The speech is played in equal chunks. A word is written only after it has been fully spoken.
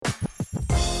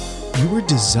You were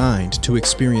designed to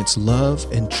experience love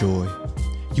and joy.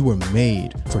 You were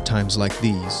made for times like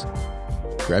these.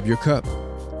 Grab your cup.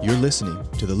 You're listening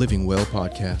to the Living Well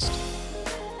podcast.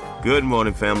 Good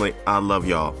morning, family. I love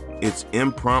y'all. It's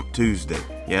Impromptu Tuesday.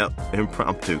 Yep,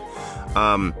 impromptu.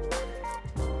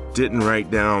 Didn't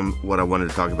write down what I wanted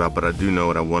to talk about, but I do know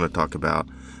what I want to talk about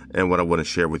and what I want to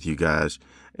share with you guys.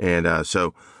 And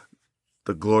so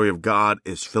the glory of God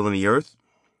is filling the earth.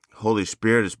 Holy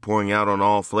Spirit is pouring out on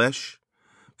all flesh.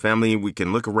 Family, we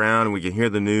can look around and we can hear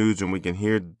the news and we can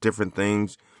hear different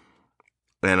things.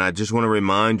 And I just want to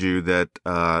remind you that,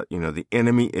 the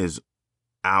enemy is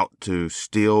out to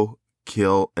steal,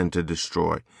 kill, and to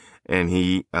destroy. And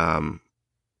he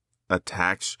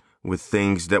attacks with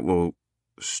things that will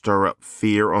stir up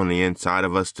fear on the inside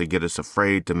of us to get us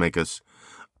afraid, to make us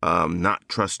not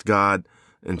trust God.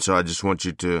 And so I just want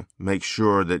you to make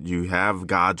sure that you have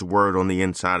God's word on the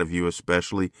inside of you,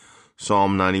 especially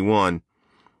Psalm 91,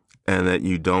 and that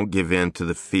you don't give in to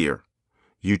the fear.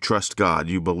 You trust God.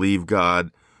 You believe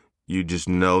God. You just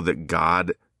know that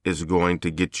God is going to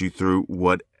get you through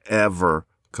whatever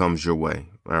comes your way.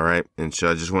 All right. And so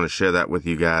I just want to share that with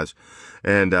you guys.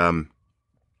 And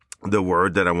the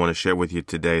word that I want to share with you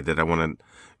today, that I want to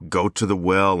go to the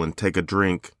well and take a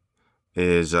drink,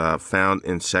 is found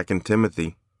in 2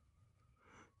 Timothy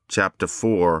chapter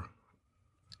 4,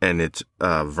 and it's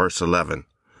verse 11.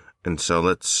 And so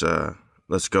let's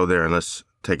go there and let's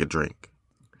take a drink.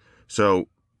 So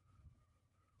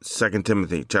 2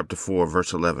 Timothy chapter 4,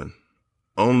 verse 11.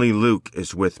 Only Luke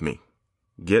is with me.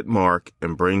 Get Mark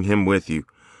and bring him with you,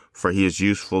 for he is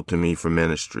useful to me for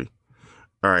ministry.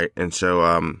 All right. And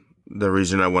so the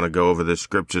reason I want to go over this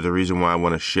scripture, the reason why I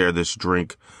want to share this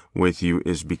drink with you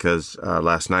is because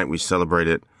last night we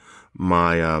celebrated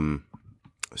my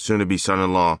soon-to-be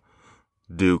son-in-law,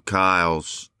 Duke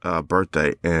Kyle's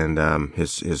birthday, and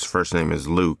his first name is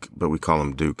Luke, but we call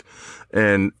him Duke.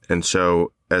 And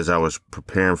so as I was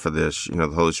preparing for this, the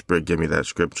Holy Spirit gave me that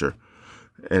scripture,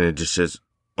 and it just says,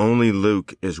 only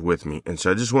Luke is with me. And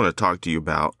so I just want to talk to you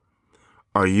about,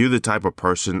 are you the type of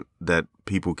person that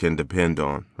people can depend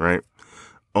on, right?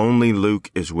 Only Luke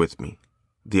is with me.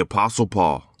 The Apostle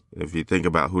Paul, if you think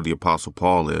about who the Apostle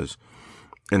Paul is,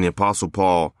 and the Apostle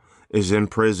Paul is in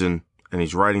prison, and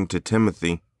he's writing to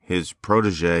Timothy, his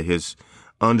protege, his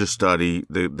understudy,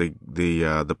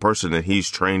 the person that he's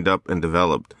trained up and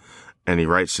developed. And he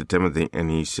writes to Timothy and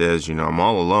he says, I'm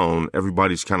all alone.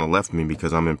 Everybody's kind of left me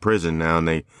because I'm in prison now,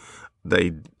 and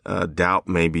they doubt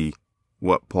maybe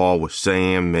what Paul was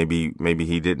saying. Maybe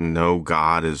he didn't know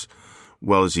God as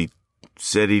well as he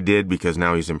said he did, because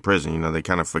now he's in prison. They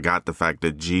kind of forgot the fact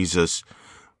that Jesus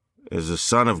is the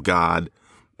Son of God,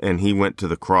 and he went to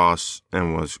the cross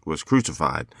and was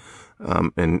crucified.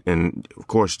 And of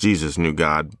course, Jesus knew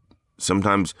God.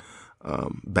 Sometimes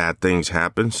bad things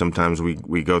happen. Sometimes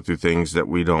we go through things that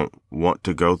we don't want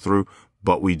to go through,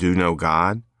 but we do know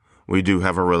God. We do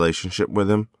have a relationship with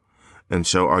him. And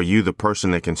so are you the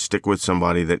person that can stick with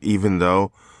somebody that even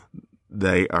though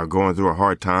they are going through a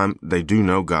hard time, they do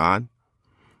know God,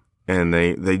 and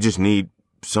they just need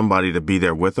somebody to be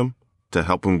there with them to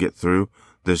help them get through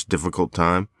this difficult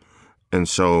time? And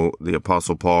so the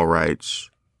Apostle Paul writes,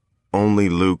 only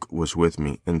Luke was with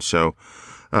me. And so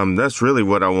that's really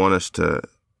what I want us to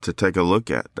take a look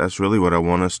at. That's really what I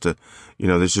want us to,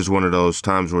 this is one of those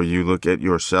times where you look at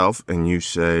yourself and you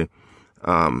say,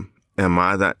 am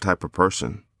I that type of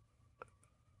person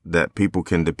that people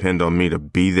can depend on me to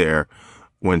be there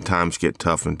when times get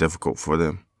tough and difficult for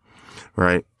them?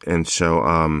 Right. And so,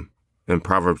 in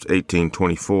Proverbs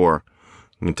 18:24,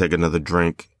 you can take another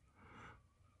drink.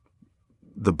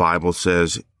 The Bible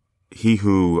says, he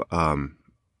who,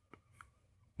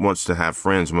 wants to have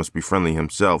friends must be friendly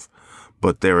himself,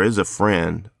 but there is a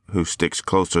friend who sticks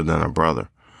closer than a brother.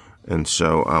 And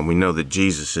so we know that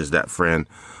Jesus is that friend,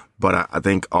 but I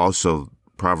think also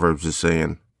Proverbs is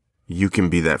saying you can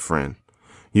be that friend.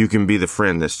 You can be the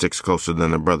friend that sticks closer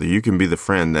than a brother. You can be the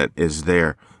friend that is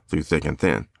there through thick and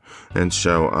thin. And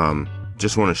so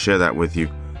just want to share that with you.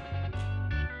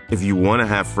 If you want to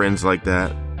have friends like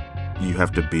that, you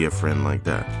have to be a friend like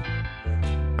that.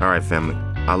 All right, family.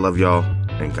 I love y'all.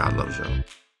 And God loves you.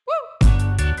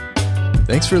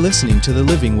 Thanks for listening to the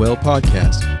Living Well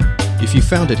podcast. If you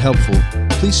found it helpful,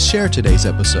 please share today's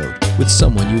episode with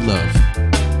someone you love.